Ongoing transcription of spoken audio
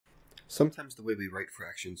Sometimes the way we write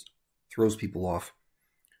fractions throws people off.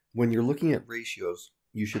 When you're looking at ratios,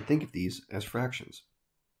 you should think of these as fractions.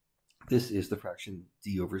 This is the fraction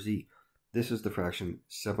d over z. This is the fraction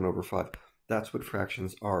 7 over 5. That's what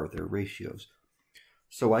fractions are. They're ratios.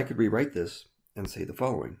 So I could rewrite this and say the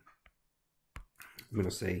following. I'm going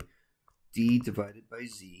to say d divided by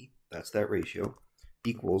z, that's that ratio,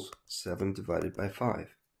 equals 7 divided by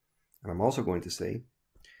 5. And I'm also going to say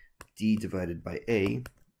d divided by a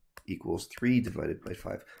equals 3 divided by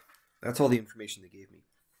 5. That's all the information they gave me.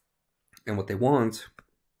 And what they want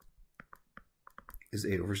is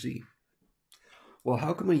a over z. Well,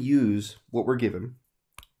 how can we use what we're given,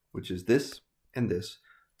 which is this and this,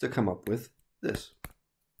 to come up with this?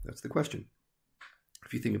 That's the question.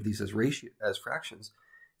 If you think of these as fractions,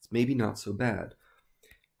 it's maybe not so bad.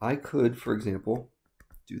 I could, for example,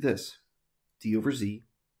 do this. D over z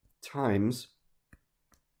times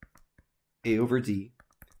a over d,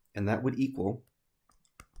 and that would equal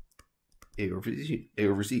a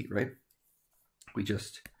over z, right? We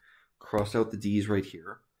just cross out the d's right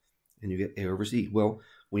here, and you get a over z. Well,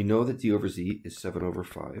 we know that d over z is 7 over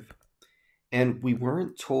 5. And we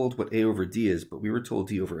weren't told what a over d is, but we were told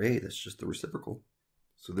d over a. That's just the reciprocal.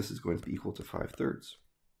 So this is going to be equal to 5/3.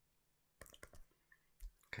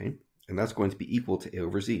 Okay, and that's going to be equal to a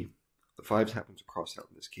over z. The 5's happen to cross out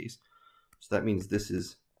in this case. So that means this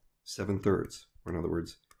is 7/3, or in other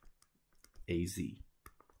words, az.